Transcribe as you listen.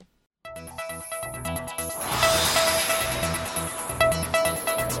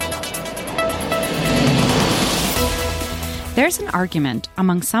There's an argument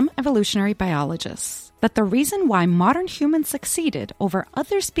among some evolutionary biologists that the reason why modern humans succeeded over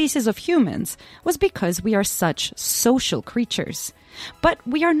other species of humans was because we are such social creatures. But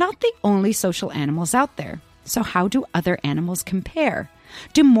we are not the only social animals out there. So how do other animals compare?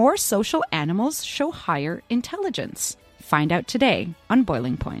 Do more social animals show higher intelligence? Find out today on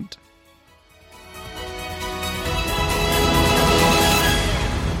Boiling Point.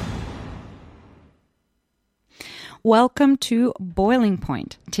 Welcome to Boiling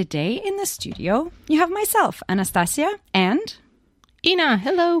Point. Today in the studio, you have myself, Anastasia, and Ina.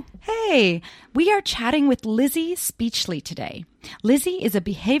 Hello. Hey, we are chatting with Lizzie Speechley today. Lizzie is a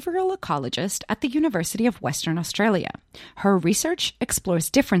behavioral ecologist at the University of Western Australia. Her research explores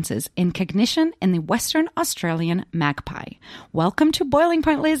differences in cognition in the Western Australian magpie. Welcome to Boiling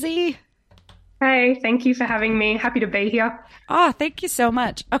Point, Lizzie. Hey, thank you for having me. Happy to be here. Thank you so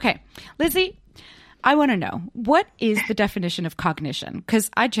much. Okay, Lizzie, I want to know, what is the definition of cognition?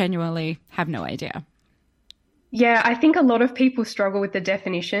 Because I genuinely have no idea. Yeah, I think a lot of people struggle with the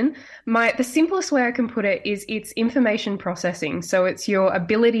definition. The simplest way I can put it is it's information processing. So it's your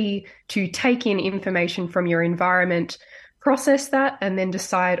ability to take in information from your environment, process that, and then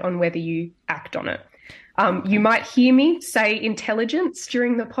decide on whether you act on it. You might hear me say intelligence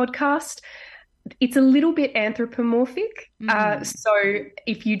during the podcast. It's a little bit anthropomorphic. So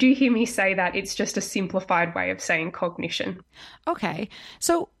if you do hear me say that, it's just a simplified way of saying cognition. Okay.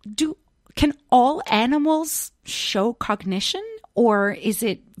 So can all animals show cognition, or is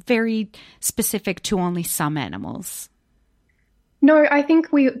it very specific to only some animals? No, I think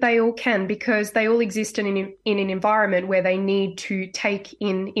they all can, because they all exist in an environment where they need to take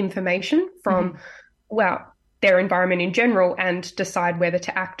in information from, their environment in general and decide whether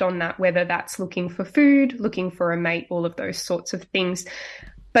to act on that, whether that's looking for food, looking for a mate, all of those sorts of things.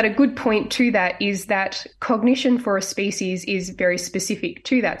 But a good point to that is that cognition for a species is very specific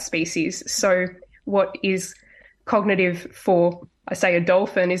to that species. So what is cognitive for, say, a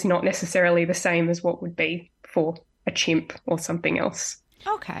dolphin is not necessarily the same as what would be for a chimp or something else.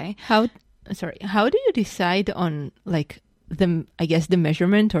 Okay. How do you decide on the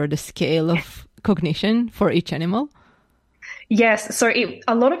measurement or the scale of cognition for each animal? Yes. So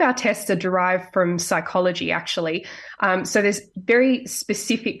a lot of our tests are derived from psychology, actually. So there's very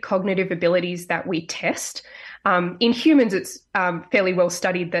specific cognitive abilities that we test. In humans, it's fairly well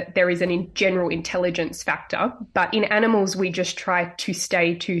studied that there is an general intelligence factor. But in animals, we just try to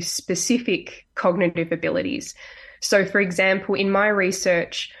stay to specific cognitive abilities. So, for example, in my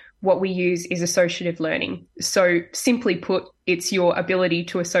research, what we use is associative learning. So simply put, it's your ability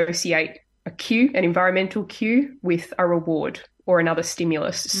to associate an environmental cue with a reward or another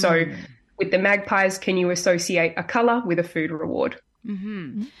stimulus. So with the magpies, can you associate a colour with a food reward?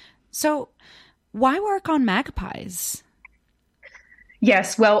 Mm-hmm. So why work on magpies?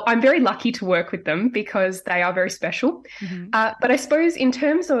 Yes, well, I'm very lucky to work with them because they are very special. Mm-hmm. But I suppose in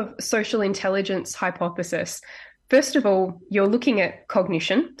terms of social intelligence hypothesis, first of all, you're looking at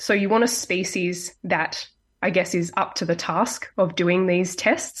cognition. So you want a species that, I guess, is up to the task of doing these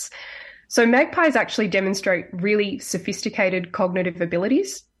tests. So magpies actually demonstrate really sophisticated cognitive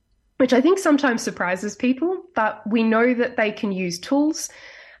abilities, which I think sometimes surprises people, but we know that they can use tools.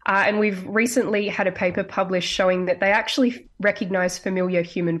 And we've recently had a paper published showing that they actually recognize familiar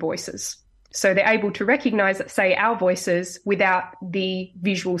human voices. So they're able to recognize, say, our voices without the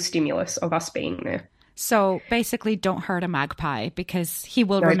visual stimulus of us being there. So basically, don't hurt a magpie because he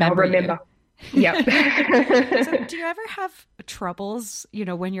will remember you. Yep. So do you ever have troubles,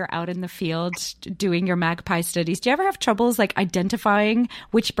 when you're out in the field doing your magpie studies? Do you ever have troubles identifying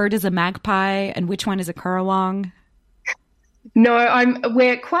which bird is a magpie and which one is a currawong? No,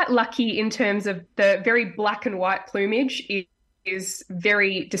 we're quite lucky in terms of the very black and white plumage is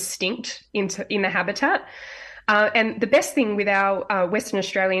very distinct in the habitat. And the best thing with our Western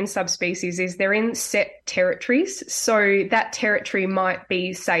Australian subspecies is they're in set territories. So that territory might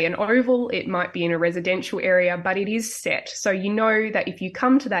be, say, an oval, it might be in a residential area, but it is set. So you know that if you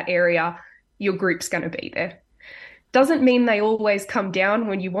come to that area, your group's going to be there. Doesn't mean they always come down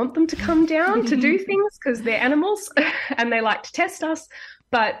when you want them to come down to do things, because they're animals and they like to test us.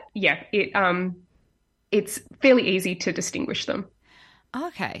 But yeah, it's fairly easy to distinguish them.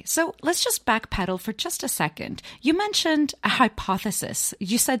 Okay, so let's just backpedal for just a second. You mentioned a hypothesis.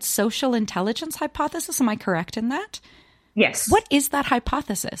 You said social intelligence hypothesis. Am I correct in that? Yes. What is that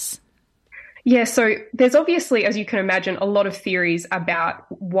hypothesis? Yeah, so there's obviously, as you can imagine, a lot of theories about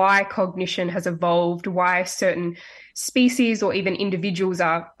why cognition has evolved, why certain species or even individuals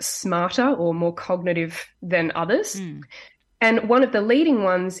are smarter or more cognitive than others. And one of the leading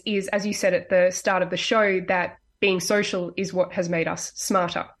ones is, as you said at the start of the show, that being social is what has made us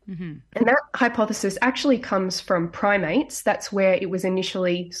smarter. Mm-hmm. And that hypothesis actually comes from primates. That's where it was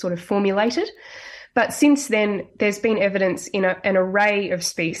initially sort of formulated. But since then, there's been evidence in an array of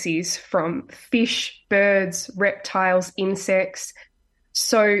species, from fish, birds, reptiles, insects.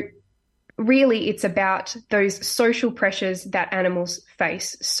 So really, it's about those social pressures that animals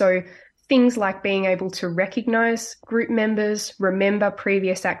face. So things like being able to recognize group members, remember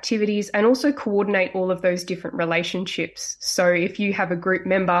previous activities, and also coordinate all of those different relationships. So if you have a group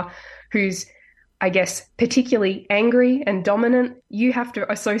member who's, I guess, particularly angry and dominant, you have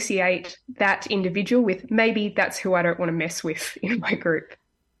to associate that individual with, maybe that's who I don't want to mess with in my group.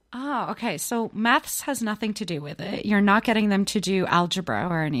 Oh, okay. So maths has nothing to do with it. You're not getting them to do algebra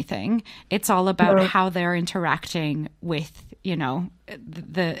or anything. It's all about how they're interacting with,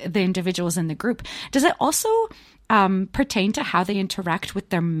 the individuals in the group. Does it also pertain to how they interact with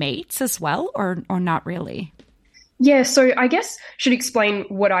their mates as well, or not really? Yeah, so I guess should explain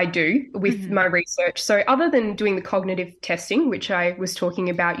what I do with my research. So other than doing the cognitive testing, which I was talking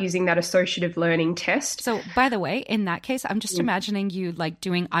about using that associative learning test. So by the way, in that case, I'm just imagining you like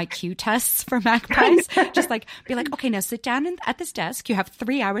doing IQ tests for magpies. Just like be like, okay, now sit down at this desk. You have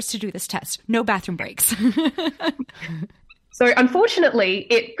 3 hours to do this test. No bathroom breaks. So unfortunately,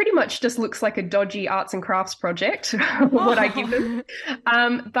 it pretty much just looks like a dodgy arts and crafts project, what I give them.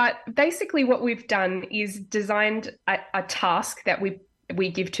 But basically what we've done is designed a task that we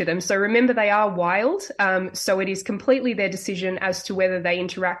give to them. So remember, they are wild. So it is completely their decision as to whether they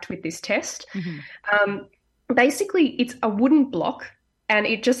interact with this test. Basically, it's a wooden block and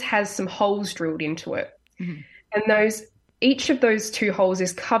it just has some holes drilled into it. And each of those 2 holes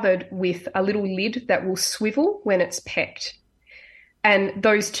is covered with a little lid that will swivel when it's pecked. And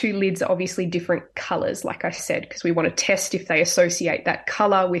those 2 lids are obviously different colours, like I said, because we want to test if they associate that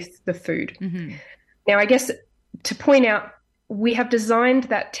colour with the food. Now, I guess to point out, we have designed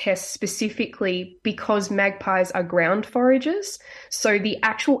that test specifically because magpies are ground foragers. So the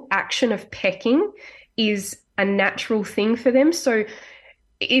actual action of pecking is a natural thing for them. So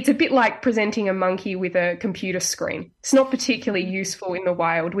it's a bit like presenting a monkey with a computer screen. It's not particularly useful in the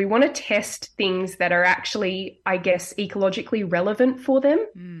wild. We want to test things that are actually, I guess, ecologically relevant for them.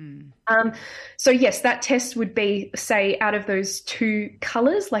 So yes, that test would be, say, out of those 2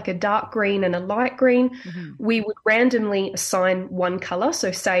 colours, like a dark green and a light green, we would randomly assign one colour.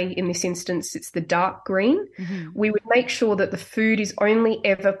 So say in this instance, it's the dark green. We would make sure that the food is only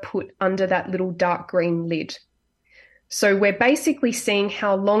ever put under that little dark green lid. So we're basically seeing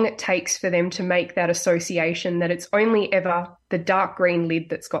how long it takes for them to make that association, that it's only ever the dark green lid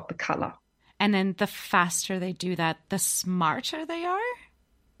that's got the colour. And then the faster they do that, the smarter they are?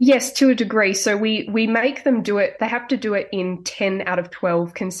 Yes, to a degree. So we make them do it. They have to do it in 10 out of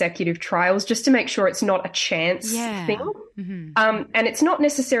 12 consecutive trials just to make sure it's not a chance thing. And it's not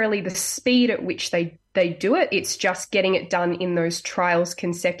necessarily the speed at which they do it. It's just getting it done in those trials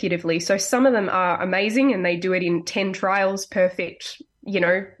consecutively. So some of them are amazing and they do it in 10 trials, perfect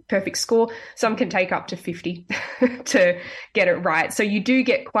score. Some can take up to 50 to get it right. So you do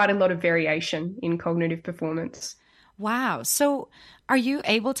get quite a lot of variation in cognitive performance. Wow. So are you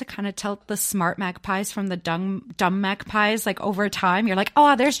able to kind of tell the smart magpies from the dumb magpies, like over time? You're like,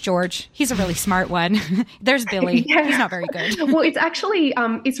 oh, there's George. He's a really smart one. There's Billy. He's not very good. Well, it's actually,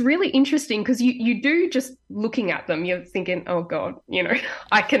 it's really interesting because you do, just looking at them, you're thinking, oh God,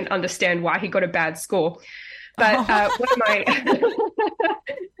 I can understand why he got a bad score. But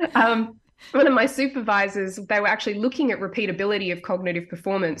one of my supervisors, they were actually looking at repeatability of cognitive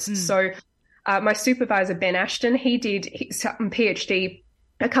performance. So my supervisor, Ben Ashton, he did his PhD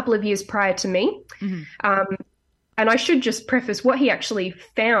a couple of years prior to me. And I should just preface, what he actually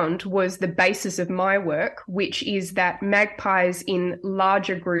found was the basis of my work, which is that magpies in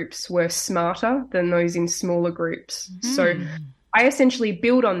larger groups were smarter than those in smaller groups. So I essentially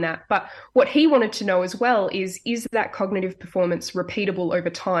build on that. But what he wanted to know as well is that cognitive performance repeatable over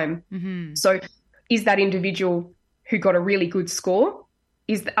time? So is that individual who got a really good score,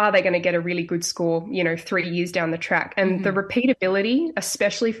 are they going to get a really good score, 3 years down the track? And the repeatability,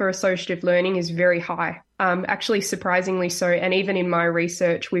 especially for associative learning, is very high, actually surprisingly so. And even in my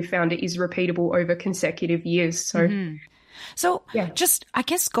research, we've found it is repeatable over consecutive years. So, just, I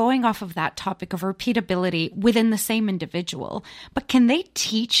guess, going off of that topic of repeatability within the same individual, but can they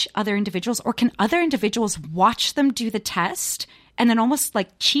teach other individuals, or can other individuals watch them do the test and then almost like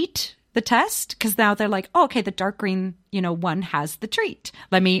cheat the test? Because now they're like, oh, okay, the dark green, one has the treat.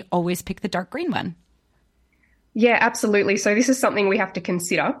 Let me always pick the dark green one. Yeah, absolutely. So this is something we have to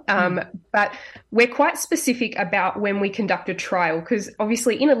consider. But we're quite specific about when we conduct a trial, because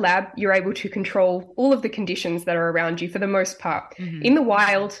obviously in a lab, you're able to control all of the conditions that are around you for the most part. In the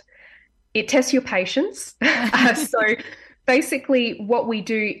wild, it tests your patience. So basically what we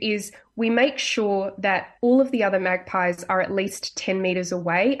do is we make sure that all of the other magpies are at least 10 meters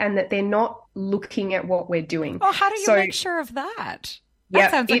away and that they're not looking at what we're doing. Oh, how do you make sure of that?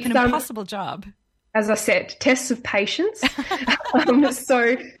 That sounds like an impossible job. As I said, tests of patience.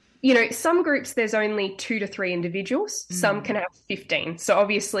 So, some groups, there's only 2 to 3 individuals. Some can have 15. So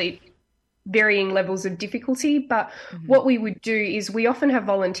obviously varying levels of difficulty. But what we would do is we often have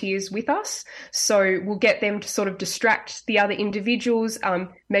volunteers with us. So we'll get them to sort of distract the other individuals,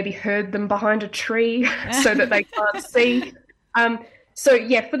 maybe herd them behind a tree so that they can't see. So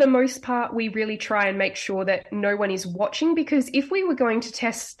yeah, for the most part, we really try and make sure that no one is watching, because if we were going to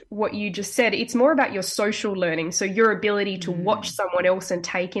test what you just said, it's more about your social learning. So your ability to watch someone else and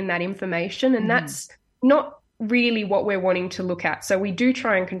take in that information. And that's not really what we're wanting to look at. So we do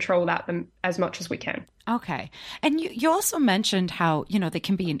try and control that as much as we can. Okay. And you also mentioned how, they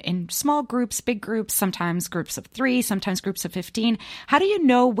can be in small groups, big groups, sometimes groups of 3, sometimes groups of 15. How do you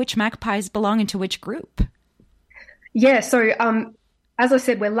know which magpies belong into which group? Yeah. So, as I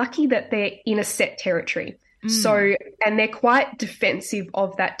said, we're lucky that they're in a set territory. So, and they're quite defensive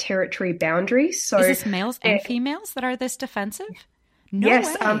of that territory boundary. So is this males and females that are this defensive? No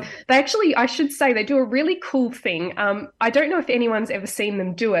yes, way. They actually, I should say, they do a really cool thing. I don't know if anyone's ever seen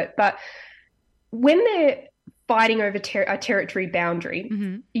them do it, but when they're fighting over a territory boundary,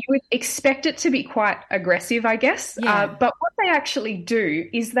 you would expect it to be quite aggressive, I guess. Yeah. But what they actually do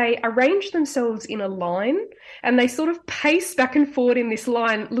is they arrange themselves in a line and they sort of pace back and forward in this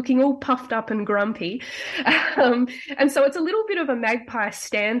line, looking all puffed up and grumpy. And so it's a little bit of a magpie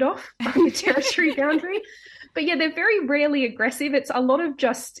standoff on the territory boundary. But yeah, they're very rarely aggressive. It's a lot of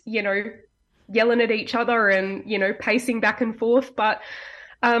just, yelling at each other and, pacing back and forth. But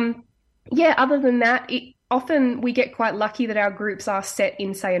yeah, other than that, often we get quite lucky that our groups are set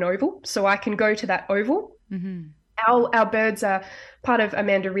in, say, an oval. So I can go to that oval. Our birds are part of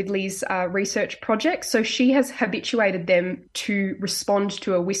Amanda Ridley's research project. So she has habituated them to respond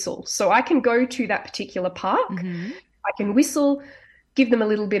to a whistle. So I can go to that particular park. I can whistle, give them a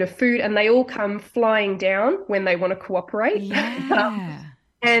little bit of food, and they all come flying down when they want to cooperate. Yeah.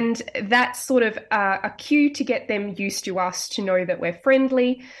 And that's sort of a cue to get them used to us, to know that we're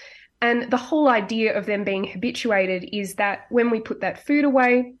friendly. And the whole idea of them being habituated is that when we put that food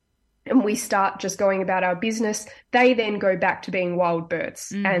away and we start just going about our business, they then go back to being wild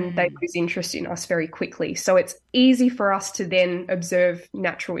birds and they lose interest in us very quickly. So it's easy for us to then observe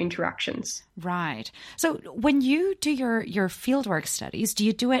natural interactions. Right. So when you do your fieldwork studies, do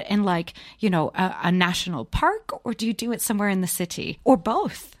you do it in a national park, or do you do it somewhere in the city, or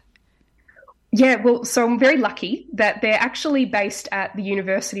both? Yeah, well, so I'm very lucky that they're actually based at the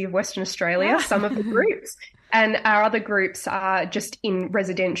University of Western Australia, some of the groups, and our other groups are just in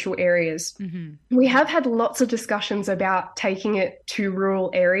residential areas. We have had lots of discussions about taking it to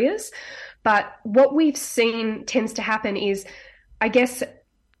rural areas, but what we've seen tends to happen is, I guess,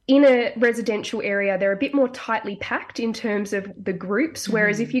 in a residential area, they're a bit more tightly packed in terms of the groups,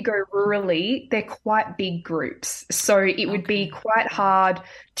 whereas if you go rurally, they're quite big groups. So it would be quite hard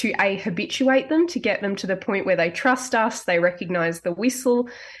to habituate them, to get them to the point where they trust us, they recognize the whistle,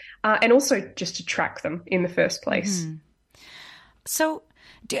 and also just to track them in the first place. So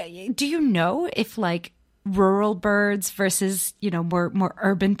do you know if rural birds versus, more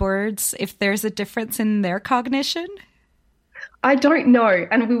urban birds, if there's a difference in their cognition? I don't know.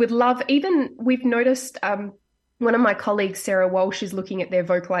 And we would love, we've noticed, one of my colleagues, Sarah Walsh, is looking at their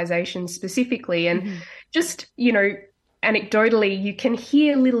vocalization specifically. And just, anecdotally, you can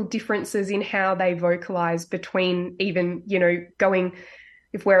hear little differences in how they vocalize between even, going,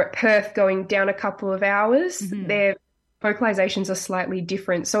 if we're at Perth, going down a couple of hours, their vocalizations are slightly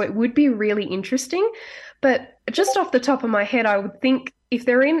different. So it would be really interesting. But just off the top of my head, I would think if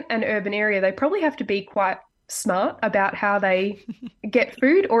they're in an urban area, they probably have to be quite smart about how they get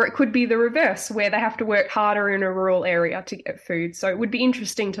food, or it could be the reverse, where they have to work harder in a rural area to get food. So it would be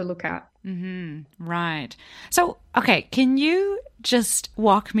interesting to look at. Right. So, okay, can you just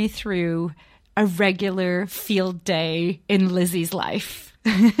walk me through a regular field day in Lizzie's life?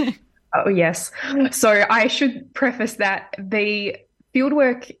 Oh, yes. So I should preface that the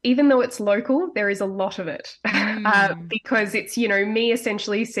fieldwork, even though it's local, there is a lot of it because it's, me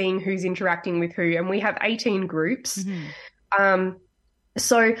essentially seeing who's interacting with who. And we have 18 groups.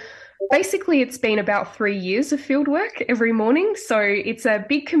 So basically it's been about 3 years of fieldwork every morning. So it's a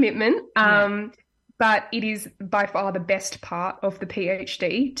big commitment. but it is by far the best part of the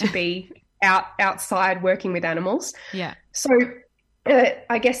PhD to be outside working with animals. Yeah. So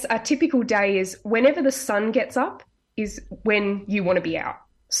I guess a typical day is whenever the sun gets up is when you want to be out.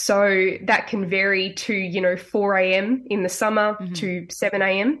 So that can vary to, 4 a.m. in the summer to 7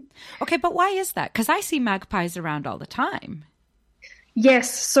 a.m. Okay, but why is that? Because I see magpies around all the time.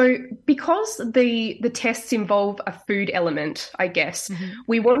 Yes. So because the tests involve a food element, I guess,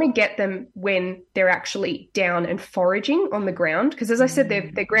 we want to get them when they're actually down and foraging on the ground. Because as I said,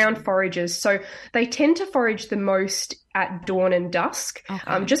 they're ground foragers. So they tend to forage the most at dawn and dusk,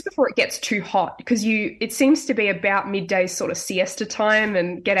 just before it gets too hot, because it seems to be about midday sort of siesta time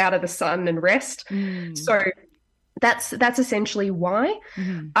and get out of the sun and rest. So that's essentially why.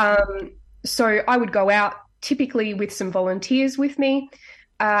 So I would go out typically with some volunteers with me,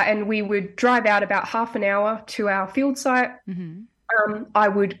 and we would drive out about half an hour to our field site. I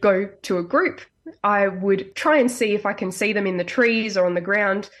would go to a group. I would try and see if I can see them in the trees or on the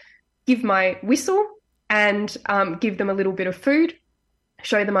ground, give my whistle and give them a little bit of food,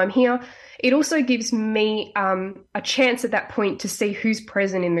 show them I'm here. It also gives me a chance at that point to see who's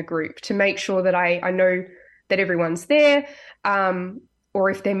present in the group, to make sure that I know that everyone's there,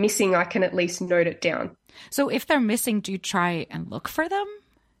 or if they're missing, I can at least note it down. So if they're missing, do you try and look for them?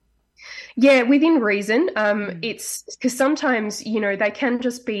 Yeah, within reason. It's because sometimes, they can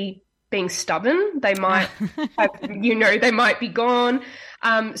just be being stubborn. They might they might be gone.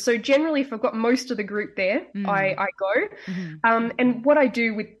 So generally, if I've got most of the group there, I go. And what I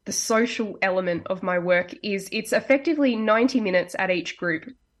do with the social element of my work is it's effectively 90 minutes at each group,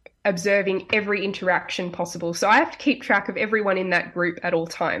 observing every interaction possible. So I have to keep track of everyone in that group at all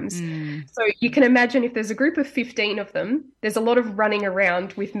times. So you can imagine if there's a group of 15 of them, there's a lot of running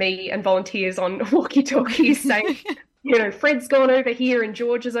around with me and volunteers on walkie-talkies saying, Fred's gone over here and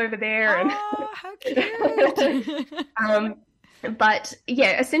George is over there. Oh, how cute. But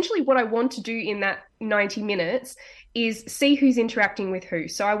yeah, essentially what I want to do in that 90 minutes is see who's interacting with who.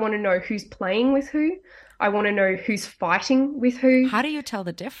 So I want to know who's playing with who. I want to know who's fighting with who. How do you tell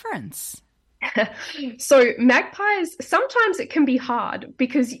the difference? So magpies, sometimes it can be hard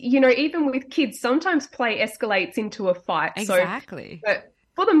because, even with kids, sometimes play escalates into a fight. Exactly. So,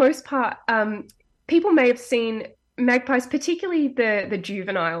 for the most part, people may have seen magpies, particularly the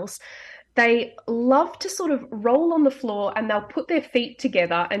juveniles. They love to sort of roll on the floor and they'll put their feet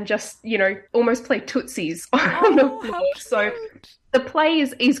together and just, almost play tootsies on the floor. So the play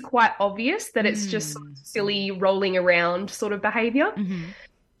is quite obvious that it's just sort of silly rolling around sort of behavior.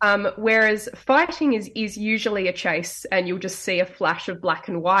 Whereas fighting is usually a chase, and you'll just see a flash of black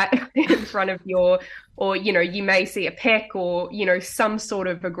and white in front of or you may see a peck or, some sort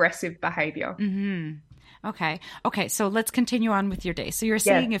of aggressive behavior. Okay. So let's continue on with your day. So you're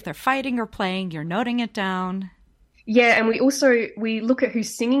seeing if they're fighting or playing, you're noting it down. Yeah, and we look at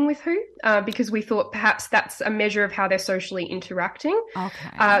who's singing with who, because we thought perhaps that's a measure of how they're socially interacting.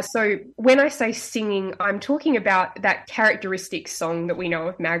 Okay. So when I say singing, I'm talking about that characteristic song that we know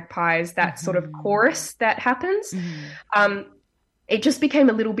of magpies, that sort of chorus that happens. It just became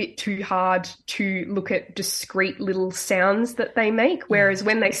a little bit too hard to look at discrete little sounds that they make, whereas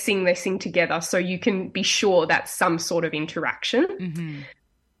when they sing together, so you can be sure that's some sort of interaction.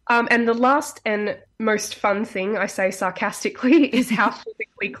 And the last and most fun thing, I say sarcastically, is how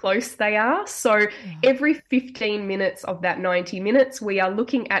physically close they are. So every 15 minutes of that 90 minutes, we are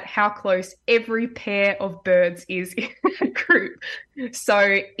looking at how close every pair of birds is in a group. So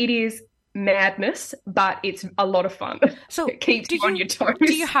it is madness, but it's a lot of fun. So it keeps you on your toes.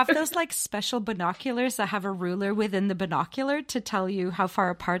 Do you have those like special binoculars that have a ruler within the binocular to tell you how far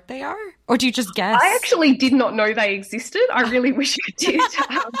apart they are? Or do you just guess? I actually did not know they existed. I really wish I did.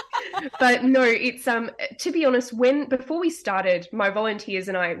 But no, it's to be honest, before we started, my volunteers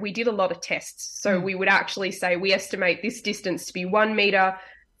and we did a lot of tests. So we would actually say we estimate this distance to be 1 meter,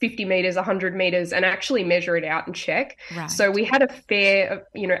 50 meters, 100 meters, and actually measure it out and check. Right. So we had a fair,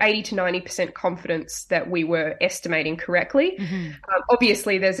 80 to 90% confidence that we were estimating correctly.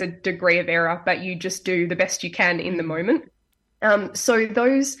 Obviously, there's a degree of error, but you just do the best you can in the moment. So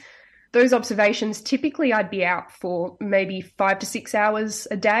those observations, typically I'd be out for maybe 5 to 6 hours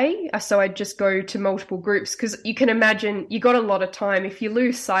a day. So I'd just go to multiple groups because you can imagine you got a lot of time. If you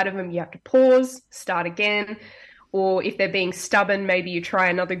lose sight of them, you have to pause, start again. Or if they're being stubborn, maybe you try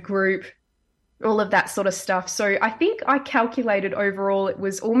another group, all of that sort of stuff. So I think I calculated overall it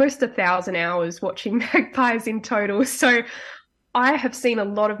was almost 1,000 hours watching magpies in total. So I have seen a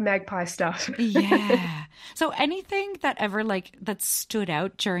lot of magpie stuff. Yeah. So anything that ever like that stood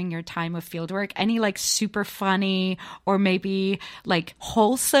out during your time of fieldwork, any like super funny or maybe like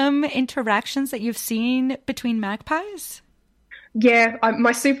wholesome interactions that you've seen between magpies? Yeah,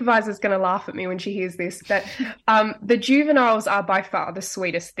 my supervisor's going to laugh at me when she hears this, but the juveniles are by far the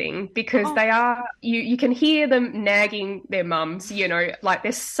sweetest thing because they are, you can hear them nagging their mums, you know, like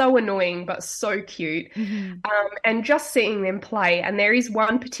they're so annoying but so cute. And just seeing them play. And there is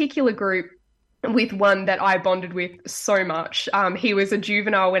one particular group with one that I bonded with so much. He was a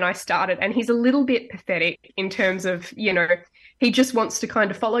juvenile when I started, and he's a little bit pathetic in terms of, you know, he just wants to kind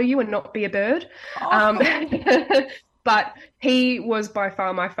of follow you and not be a bird. But he was by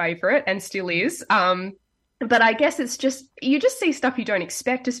far my favorite and still is. But I guess it's just, you just see stuff you don't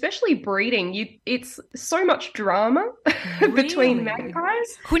expect, especially breeding. It's so much drama between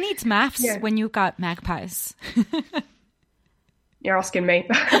magpies. Who needs maths when you've got magpies? You're asking me.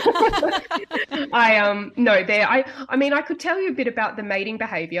 I mean, I could tell you a bit about the mating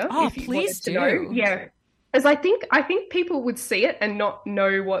behavior if you please wanted to know. Yeah. As I think people would see it and not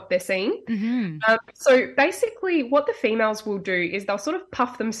know what they're seeing. So basically what the females will do is they'll sort of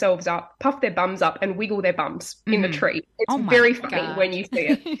puff themselves up, puff their bums up and wiggle their bums in the tree. It's very funny when you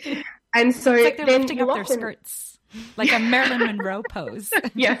see it. And so it's like they're lifting up their skirts, like a Marilyn Monroe pose.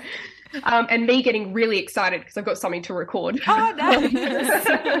 Yeah. And me getting really excited because I've got something to record. Oh, nice.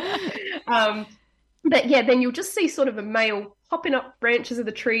 But yeah, then you'll just see sort of a male hopping up branches of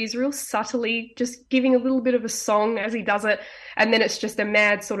the trees real subtly, just giving a little bit of a song as he does it. And then it's just a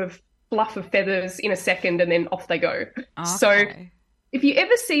mad sort of fluff of feathers in a second and then off they go. Okay. So if you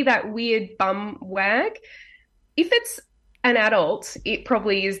ever see that weird bum wag, if it's an adult, it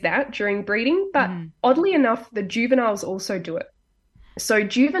probably is that during breeding. But oddly enough, the juveniles also do it. So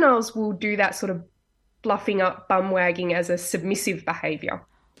juveniles will do that sort of fluffing up bum wagging as a submissive behavior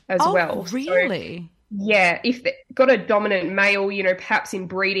as well. Really? So, yeah, if they've got a dominant male, you know, perhaps in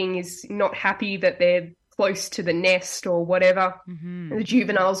breeding is not happy that they're close to the nest or whatever, the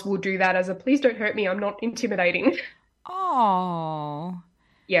juveniles will do that as a please don't hurt me, I'm not intimidating. Oh.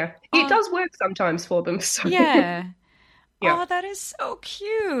 Yeah, it does work sometimes for them. So. Yeah. Oh, that is so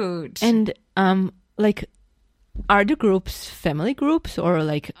cute. And like, are the groups family groups or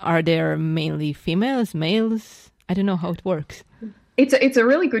like are there mainly females, males? I don't know how it works. It's a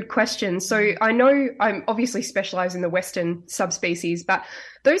really good question. So I know I'm obviously specialised in the Western subspecies, but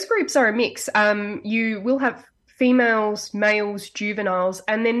those groups are a mix. You will have females, males, juveniles,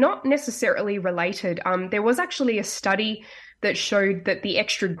 and they're not necessarily related. There was actually a study that showed that the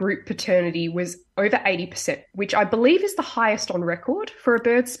extra group paternity was over 80%, which I believe is the highest on record for a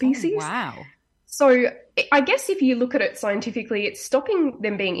bird species. Oh, wow. So I guess if you look at it scientifically, it's stopping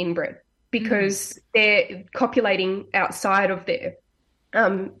them being inbred because they're copulating outside of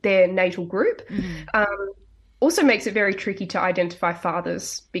their natal group. Also makes it very tricky to identify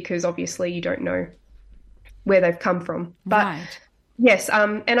fathers because obviously you don't know where they've come from. But yes,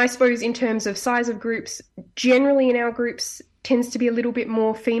 and I suppose in terms of size of groups, generally in our groups tends to be a little bit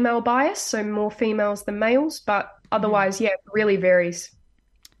more female bias, so more females than males, but otherwise, yeah, it really varies.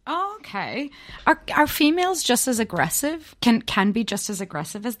 Oh, okay. Are females just as aggressive? Can be just as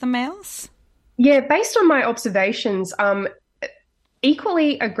aggressive as the males? Yeah, based on my observations,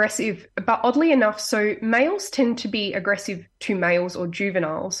 equally aggressive, but oddly enough, so males tend to be aggressive to males or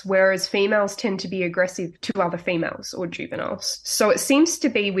juveniles, whereas females tend to be aggressive to other females or juveniles. So it seems to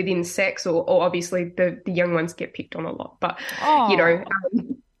be within sex, or obviously the young ones get picked on a lot, but, you know,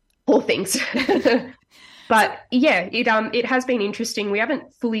 poor things. But yeah, it has been interesting. We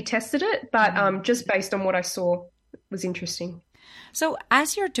haven't fully tested it, but just based on what I saw, it was interesting. So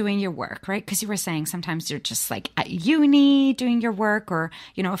as you're doing your work, right, because you were saying sometimes you're just like at uni doing your work or,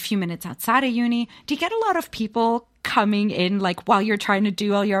 you know, a few minutes outside of uni, do you get a lot of people coming in like while you're trying to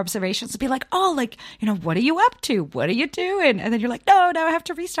do all your observations to be like, oh, like, you know, what are you up to? What are you doing? And then you're like, no, now I have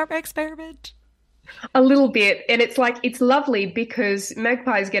to restart my experiment. A little bit. And it's like, it's lovely because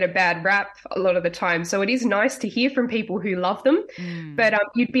magpies get a bad rap a lot of the time. So it is nice to hear from people who love them. But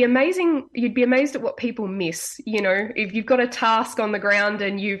you'd be amazed at what people miss. You know, if you've got a task on the ground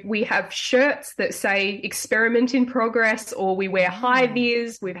and we have shirts that say experiment in progress, or we wear high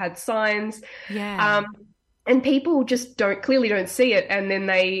vis, we've had signs. Yeah. And people just clearly don't see it. And then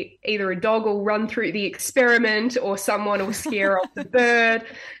either a dog will run through the experiment or someone will scare off the bird.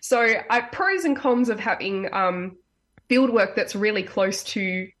 So pros and cons of having field work that's really close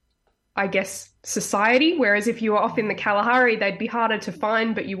to, I guess, society. Whereas if you were off in the Kalahari, they'd be harder to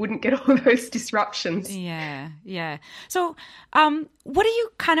find, but you wouldn't get all those disruptions. Yeah, yeah. So what do you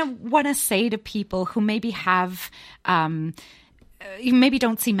kind of want to say to people who maybe have you maybe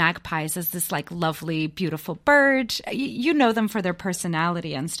don't see magpies as this like lovely, beautiful bird. You know them for their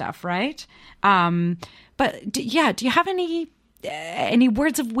personality and stuff, right? But do you have any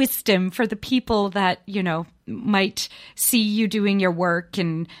words of wisdom for the people that, you know, might see you doing your work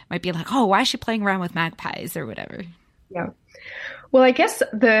and might be like, oh, why is she playing around with magpies or whatever? Yeah. Well, I guess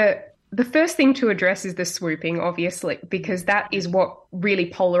the first thing to address is the swooping, obviously, because that is what really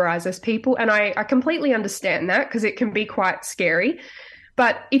polarizes people. And I completely understand that because it can be quite scary.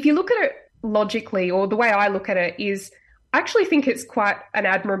 But if you look at it logically, or the way I look at it is, I actually think it's quite an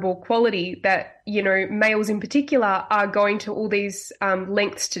admirable quality that, you know, males in particular are going to all these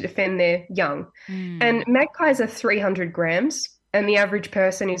lengths to defend their young. And magpies are 300 grams. And the average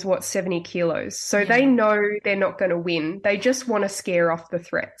person is 70 kilos. So they know they're not going to win. They just want to scare off the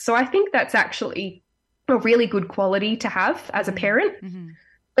threat. So I think that's actually a really good quality to have as a parent.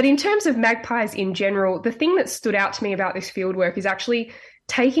 But in terms of magpies in general, the thing that stood out to me about this fieldwork is actually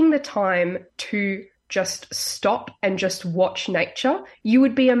taking the time to just stop and just watch nature. You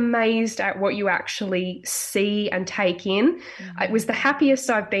would be amazed at what you actually see and take in. It was the happiest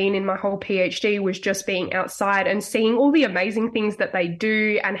I've been in my whole PhD, was just being outside and seeing all the amazing things that they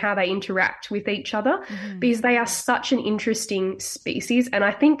do and how they interact with each other, because they are such an interesting species. And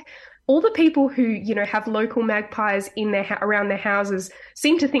I think all the people who, you know, have local magpies in their around their houses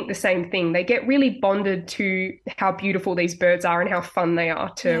seem to think the same thing. They get really bonded to how beautiful these birds are and how fun they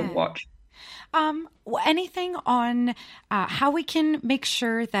are to watch. Anything on how we can make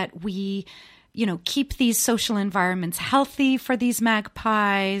sure that we, you know, keep these social environments healthy for these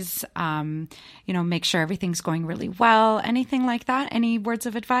magpies, you know, make sure everything's going really well, anything like that? Any words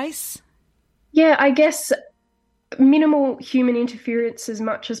of advice? Yeah, I guess minimal human interference as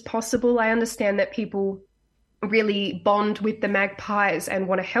much as possible. I understand that people really bond with the magpies and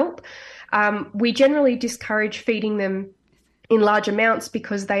want to help. We generally discourage feeding them in large amounts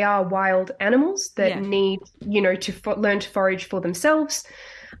because they are wild animals that need, you know, to learn to forage for themselves.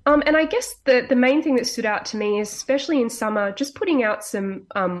 And I guess the main thing that stood out to me is, especially in summer, just putting out some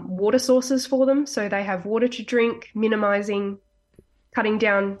water sources for them so they have water to drink, minimizing cutting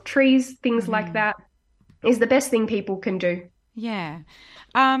down trees, things like that is the best thing people can do. Yeah.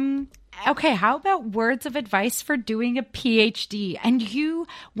 Okay, how about words of advice for doing a PhD? And you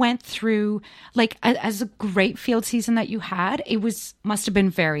went through, like, as a great field season that you had, it must have been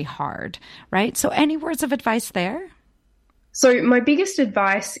very hard, right? So any words of advice there? So my biggest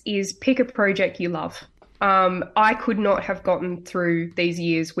advice is pick a project you love. I could not have gotten through these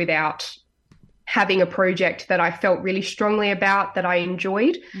years without having a project that I felt really strongly about, that I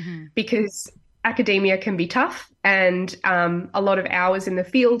enjoyed, because academia can be tough and a lot of hours in the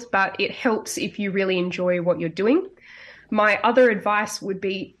field, but it helps if you really enjoy what you're doing. My other advice would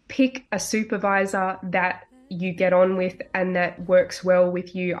be pick a supervisor that you get on with and that works well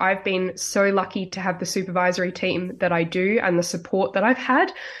with you. I've been so lucky to have the supervisory team that I do and the support that I've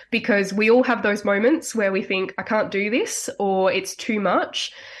had, because we all have those moments where we think, I can't do this, or it's too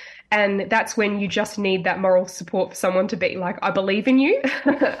much. And that's when you just need that moral support for someone to be like, I believe in you,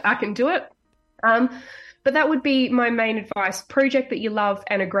 I can do it. But that would be my main advice: project that you love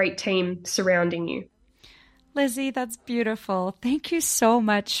and a great team surrounding you. Lizzie, that's beautiful. Thank you so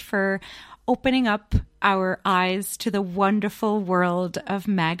much for opening up our eyes to the wonderful world of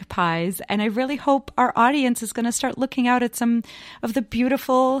magpies. And I really hope our audience is going to start looking out at some of the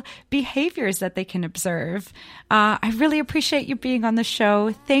beautiful behaviors that they can observe. I really appreciate you being on the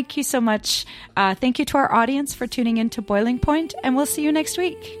show. Thank you so much. Thank you to our audience for tuning in to Boiling Point, and we'll see you next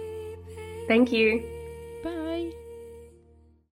week. Thank you.